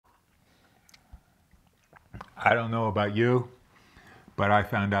I don't know about you, but I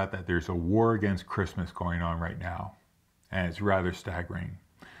found out that there's a war against Christmas going on right now, and it's rather staggering.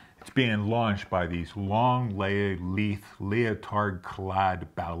 It's being launched by these long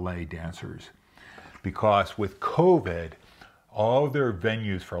leotard-clad ballet dancers because with COVID, all of their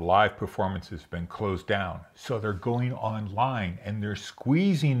venues for live performances have been closed down. So they're going online and they're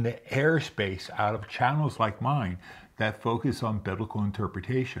squeezing the airspace out of channels like mine that focus on biblical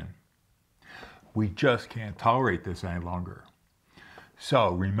interpretation. We just can't tolerate this any longer.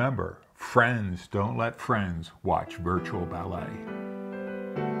 So remember, friends don't let friends watch virtual ballet.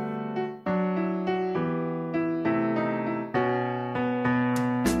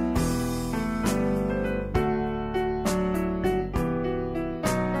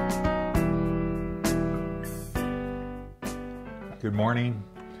 Good morning.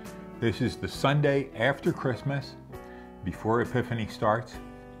 This is the Sunday after Christmas, before Epiphany starts.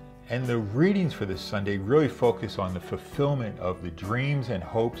 And the readings for this Sunday really focus on the fulfillment of the dreams and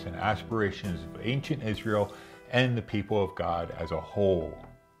hopes and aspirations of ancient Israel and the people of God as a whole.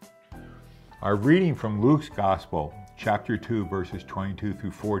 Our reading from Luke's Gospel, chapter 2, verses 22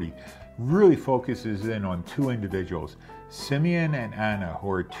 through 40, really focuses in on two individuals, Simeon and Anna, who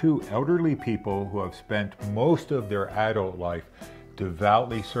are two elderly people who have spent most of their adult life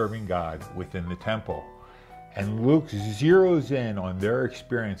devoutly serving God within the temple. And Luke zeroes in on their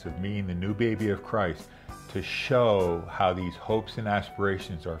experience of meeting the new baby of Christ to show how these hopes and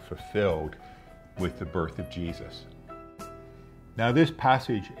aspirations are fulfilled with the birth of Jesus. Now, this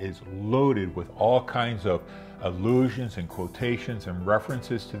passage is loaded with all kinds of allusions and quotations and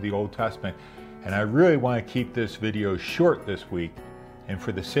references to the Old Testament, and I really want to keep this video short this week, and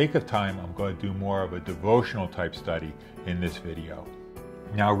for the sake of time, I'm going to do more of a devotional type study in this video.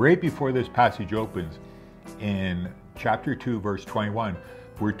 Now, right before this passage opens, in chapter 2, verse 21,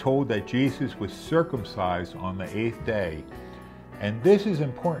 we're told that Jesus was circumcised on the 8th day. And this is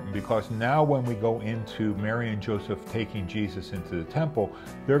important because now when we go into Mary and Joseph taking Jesus into the temple,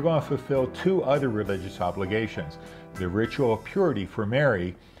 they're going to fulfill two other religious obligations: the ritual of purity for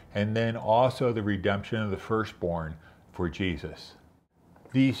Mary, and then also the redemption of the firstborn for Jesus.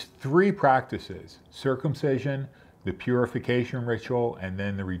 These three practices, circumcision, the purification ritual, and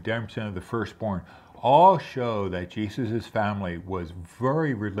then the redemption of the firstborn, all show that Jesus' family was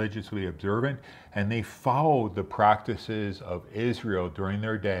very religiously observant, and they followed the practices of Israel during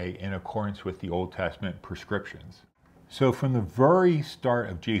their day in accordance with the Old Testament prescriptions. So from the very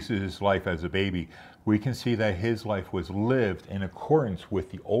start of Jesus' life as a baby, we can see that his life was lived in accordance with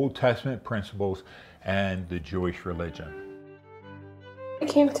the Old Testament principles and the Jewish religion. It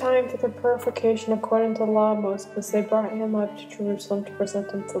came time for the purification according to the law of Moses. They brought him up to Jerusalem to present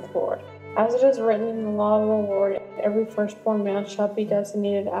him to the Lord. As it is written in the law of the Lord, every firstborn male shall be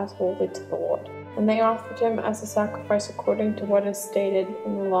designated as holy to the Lord. And they offered him as a sacrifice according to what is stated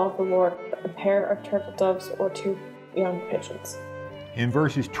in the law of the Lord, a pair of turtle doves or two young pigeons. In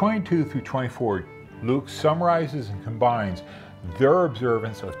verses 22 through 24, Luke summarizes and combines their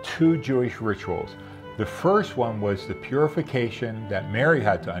observance of two Jewish rituals. The first one was the purification that Mary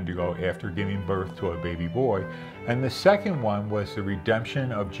had to undergo after giving birth to a baby boy, and the second one was the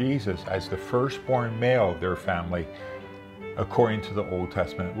redemption of Jesus as the firstborn male of their family according to the Old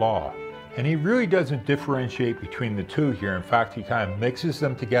Testament law. And he really doesn't differentiate between the two here. In fact, he kind of mixes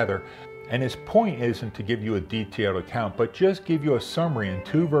them together, and his point isn't to give you a detailed account, but just give you a summary in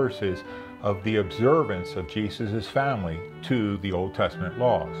two verses of the observance of Jesus' family to the Old Testament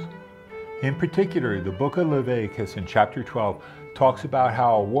laws. In particular, the book of Leviticus in chapter 12 talks about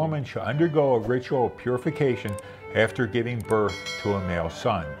how a woman should undergo a ritual of purification after giving birth to a male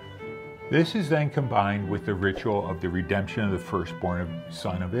son. This is then combined with the ritual of the redemption of the firstborn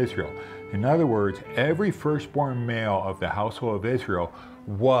son of Israel. In other words, every firstborn male of the household of Israel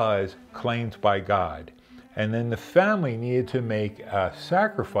was claimed by God. And then the family needed to make a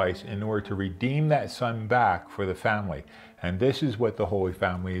sacrifice in order to redeem that son back for the family. And this is what the Holy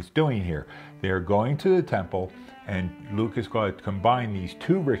Family is doing here. They are going to the temple, and Luke is going to combine these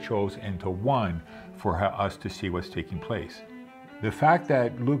two rituals into one for us to see what's taking place. The fact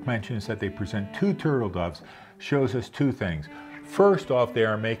that Luke mentions that they present two turtle doves shows us two things. First off, they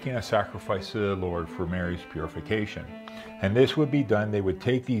are making a sacrifice to the Lord for Mary's purification. And this would be done, they would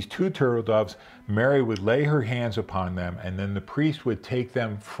take these two turtle doves, Mary would lay her hands upon them, and then the priest would take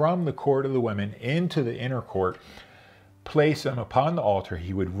them from the court of the women into the inner court, place them upon the altar.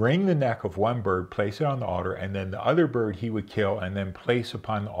 He would wring the neck of one bird, place it on the altar, and then the other bird he would kill and then place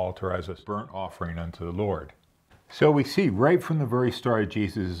upon the altar as a burnt offering unto the Lord. So we see right from the very start of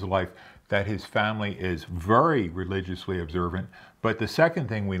Jesus' life that his family is very religiously observant, But the second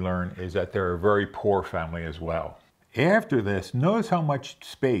thing we learn is that they're a very poor family as well. After this, notice how much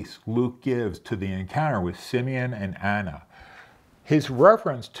space Luke gives to the encounter with Simeon and Anna. His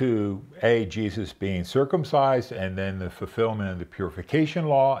reference to Jesus being circumcised, and then the fulfillment of the purification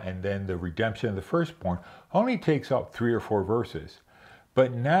law, and then the redemption of the firstborn only takes up 3 or 4 verses.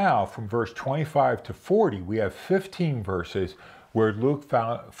 But now from verse 25 to 40, we have 15 verses where Luke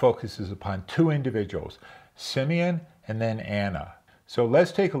focuses upon 2 individuals, Simeon and then Anna. So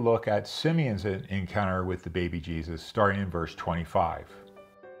let's take a look at Simeon's encounter with the baby Jesus, starting in verse 25.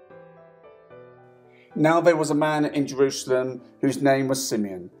 Now there was a man in Jerusalem whose name was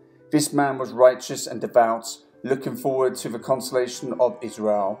Simeon. This man was righteous and devout, looking forward to the consolation of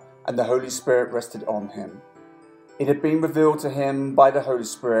Israel, and the Holy Spirit rested on him. It had been revealed to him by the Holy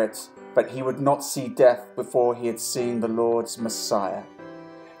Spirit that he would not see death before he had seen the Lord's Messiah.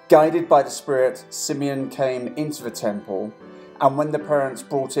 Guided by the Spirit, Simeon came into the temple, and when the parents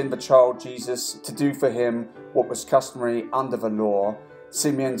brought in the child Jesus to do for him what was customary under the law,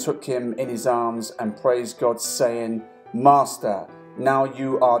 Simeon took him in his arms and praised God, saying, Master, now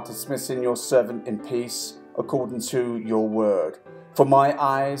you are dismissing your servant in peace, according to your word. For my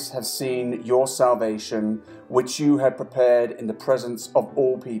eyes have seen your salvation, which you had prepared in the presence of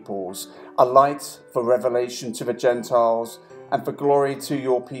all peoples, a light for revelation to the Gentiles, and for glory to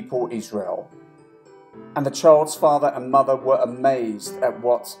your people Israel. And the child's father and mother were amazed at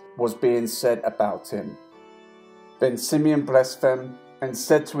what was being said about him. Then Simeon blessed them and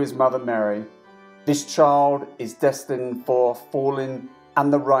said to his mother Mary, This child is destined for falling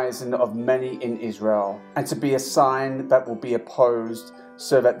and the rising of many in Israel, and to be a sign that will be opposed,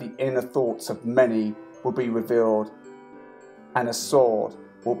 so that the inner thoughts of many will be revealed, and a sword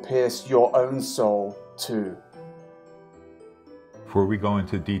will pierce your own soul too. Before we go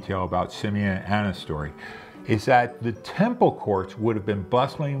into detail about Simeon and Anna's story, is that the temple courts would have been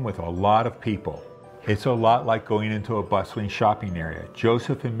bustling with a lot of people. It's a lot like going into a bustling shopping area.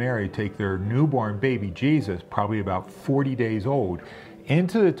 Joseph and Mary take their newborn baby Jesus, probably about 40 days old,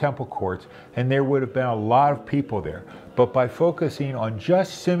 into the temple courts, and there would have been a lot of people there. But by focusing on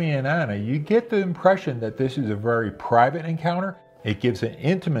just Simeon and Anna, you get the impression that this is a very private encounter. It gives an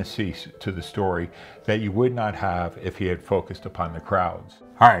intimacy to the story that you would not have if he had focused upon the crowds.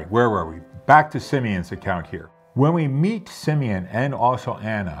 All right, where were we? Back to Simeon's account here. When we meet Simeon and also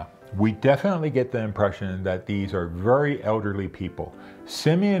Anna, we definitely get the impression that these are very elderly people.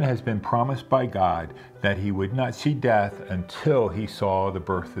 Simeon has been promised by God that he would not see death until he saw the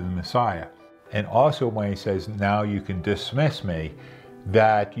birth of the Messiah. And also when he says, now you can dismiss me,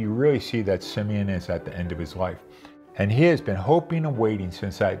 that you really see that Simeon is at the end of his life. And he has been hoping and waiting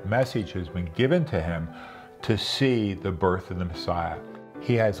since that message has been given to him to see the birth of the Messiah.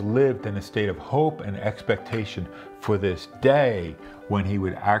 He has lived in a state of hope and expectation for this day when he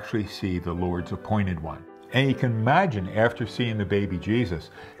would actually see the Lord's appointed one. And you can imagine, after seeing the baby Jesus,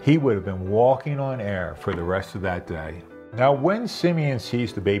 he would have been walking on air for the rest of that day. Now, when Simeon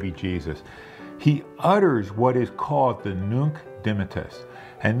sees the baby Jesus, he utters what is called the Nunc Dimittis.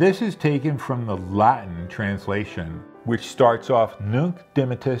 And this is taken from the Latin translation, which starts off Nunc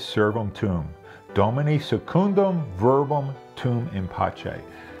Dimittis servum tuum, Domini secundum verbum tuum in pace.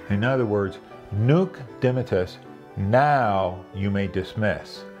 In other words, Nunc Dimittis, now you may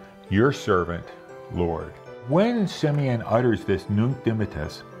dismiss your servant, Lord. When Simeon utters this Nunc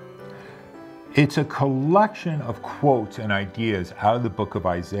Dimittis, it's a collection of quotes and ideas out of the book of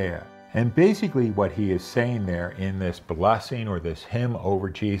Isaiah. And basically what he is saying there in this blessing or this hymn over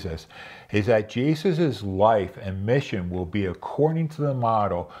Jesus is that Jesus' life and mission will be according to the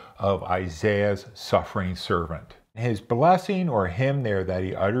model of Isaiah's suffering servant. His blessing or hymn there that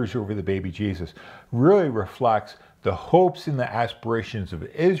he utters over the baby Jesus really reflects the hopes and the aspirations of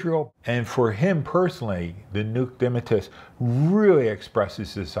Israel. And for him personally, the Nunc Dimittis really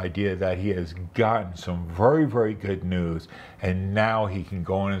expresses this idea that he has gotten some very, very good news, and now he can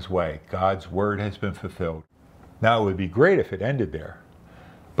go on his way. God's word has been fulfilled. Now, it would be great if it ended there,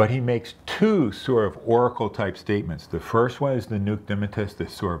 but he makes 2 sort of oracle type statements. The first one is the Nunc Dimittis,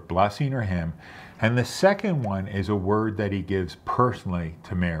 this sort of blessing or hymn, and the second one is a word that he gives personally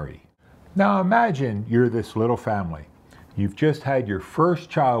to Mary. Now imagine you're this little family. You've just had your first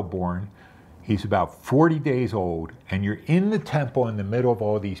child born. He's about 40 days old, and you're in the temple in the middle of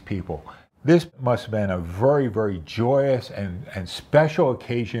all these people. This must have been a very, very joyous and special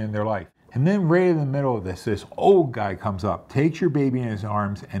occasion in their life. And then right in the middle of this old guy comes up, takes your baby in his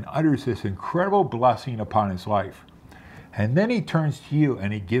arms, and utters this incredible blessing upon his life. And then he turns to you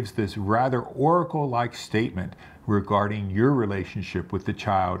and he gives this rather oracle-like statement regarding your relationship with the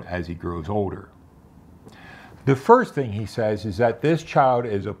child as he grows older. The first thing he says is that this child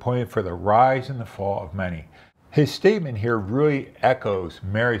is appointed for the rise and the fall of many. His statement here really echoes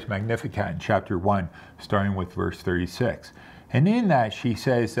Mary's Magnificat in chapter 1, starting with verse 36. And in that she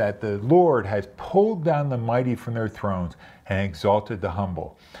says that the Lord has pulled down the mighty from their thrones and exalted the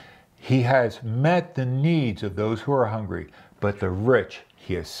humble. He has met the needs of those who are hungry, but the rich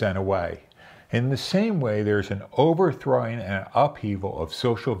he has sent away. In the same way, there's an overthrowing and an upheaval of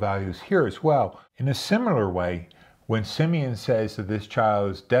social values here as well. In a similar way, when Simeon says that this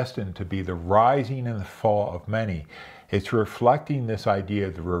child is destined to be the rising and the fall of many, it's reflecting this idea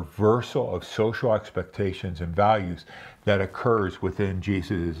of the reversal of social expectations and values that occurs within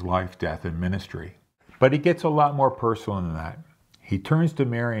Jesus' life, death, and ministry. But it gets a lot more personal than that. He turns to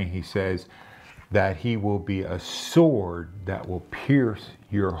Mary and he says that he will be a sword that will pierce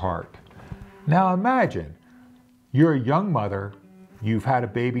your heart. Now imagine, you're a young mother, you've had a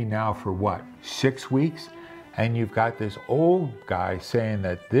baby now for what, 6 weeks? And you've got this old guy saying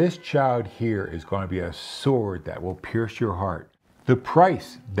that this child here is going to be a sword that will pierce your heart. The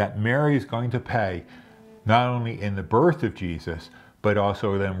price that Mary is going to pay, not only in the birth of Jesus, but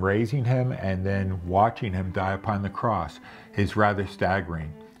also them raising him and then watching him die upon the cross, is rather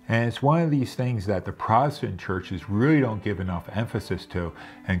staggering. And it's one of these things that the Protestant churches really don't give enough emphasis to,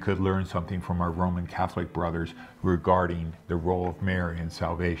 and could learn something from our Roman Catholic brothers regarding the role of Mary in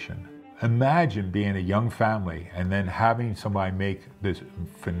salvation. Imagine being a young family and then having somebody make this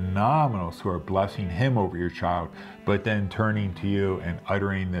phenomenal sort of blessing hymn over your child, but then turning to you and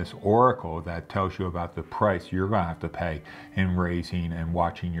uttering this oracle that tells you about the price you're going to have to pay in raising and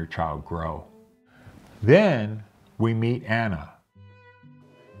watching your child grow. Then we meet Anna.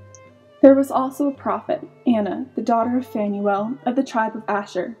 There was also a prophet, Anna, the daughter of Phanuel, of the tribe of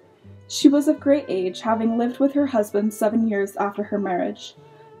Asher. She was of great age, having lived with her husband 7 years after her marriage.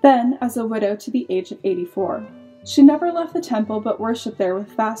 Then, as a widow to the age of 84. She never left the temple but worshipped there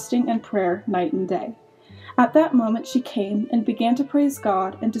with fasting and prayer night and day. At that moment she came and began to praise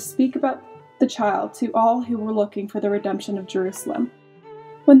God and to speak about the child to all who were looking for the redemption of Jerusalem.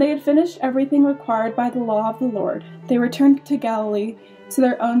 When they had finished everything required by the law of the Lord, they returned to Galilee, to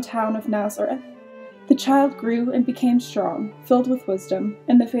their own town of Nazareth. The child grew and became strong, filled with wisdom,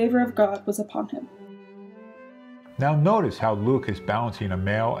 and the favor of God was upon him. Now notice how Luke is balancing a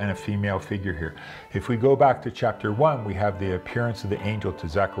male and a female figure here. If we go back to chapter 1, we have the appearance of the angel to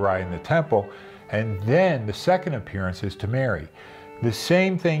Zechariah in the temple, and then the second appearance is to Mary. The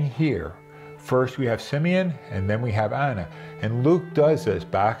same thing here. First we have Simeon, and then we have Anna. And Luke does this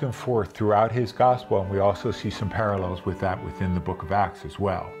back and forth throughout his gospel, and we also see some parallels with that within the book of Acts as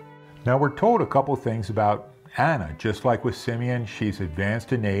well. Now we're told a couple things about Anna. Just like with Simeon, she's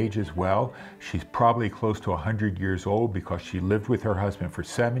advanced in age as well. She's probably close to 100 years old because she lived with her husband for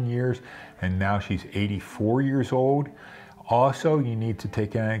 7 years, and now she's 84 years old. Also, you need to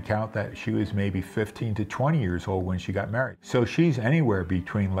take into account that she was maybe 15 to 20 years old when she got married. So she's anywhere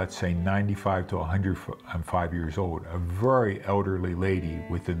between, let's say, 95 to 105 years old, a very elderly lady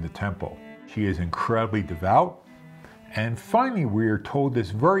within the temple. She is incredibly devout. And finally, we are told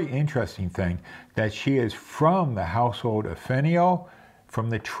this very interesting thing, that she is from the household of Phanuel, from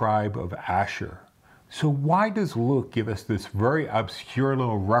the tribe of Asher. So why does Luke give us this very obscure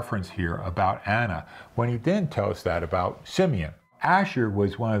little reference here about Anna when he didn't tell us that about Simeon? Asher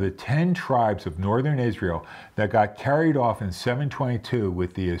was one of the 10 tribes of northern Israel that got carried off in 722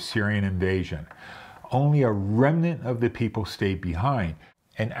 with the Assyrian invasion. Only a remnant of the people stayed behind.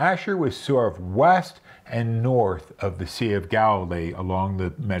 And Asher was sort of west and north of the Sea of Galilee along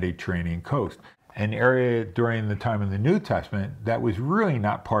the Mediterranean coast, an area during the time of the New Testament that was really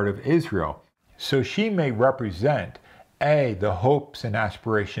not part of Israel. So she may represent, A, the hopes and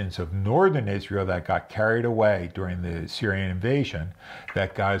aspirations of northern Israel that got carried away during the Assyrian invasion,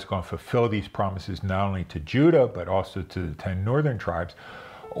 that God is going to fulfill these promises not only to Judah, but also to the 10 northern tribes.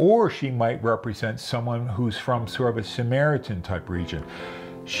 Or she might represent someone who's from sort of a Samaritan type region.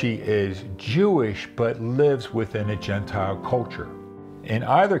 She is Jewish, but lives within a Gentile culture. In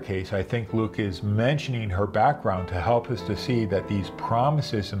either case, I think Luke is mentioning her background to help us to see that these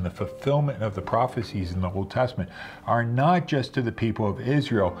promises and the fulfillment of the prophecies in the Old Testament are not just to the people of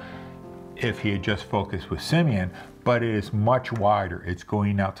Israel, if he had just focused with Simeon, but it is much wider. It's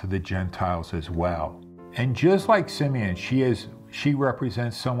going out to the Gentiles as well. And just like Simeon, she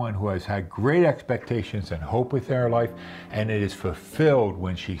represents someone who has had great expectations and hope within her life, and it is fulfilled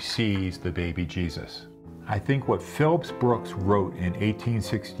when she sees the baby Jesus. I think what Phillips Brooks wrote in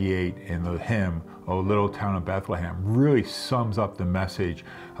 1868 in the hymn, O Little Town of Bethlehem, really sums up the message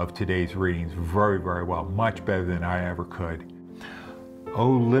of today's readings very, very well, much better than I ever could. O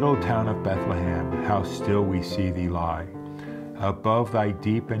little town of Bethlehem, how still we see thee lie. Above thy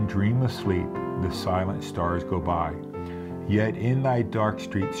deep and dreamless sleep, the silent stars go by. Yet in thy dark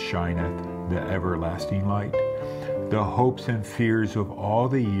streets shineth the everlasting light. The hopes and fears of all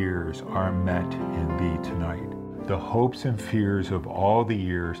the years are met in thee tonight. The hopes and fears of all the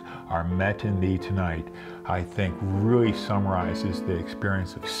years are met in thee tonight, I think really summarizes the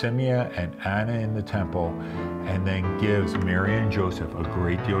experience of Simeon and Anna in the temple, and then gives Mary and Joseph a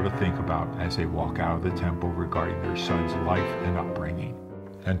great deal to think about as they walk out of the temple regarding their son's life and upbringing.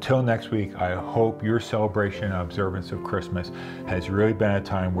 Until next week, I hope your celebration and observance of Christmas has really been a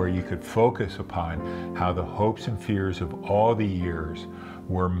time where you could focus upon how the hopes and fears of all the years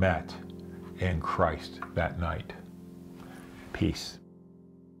were met in Christ that night. Peace.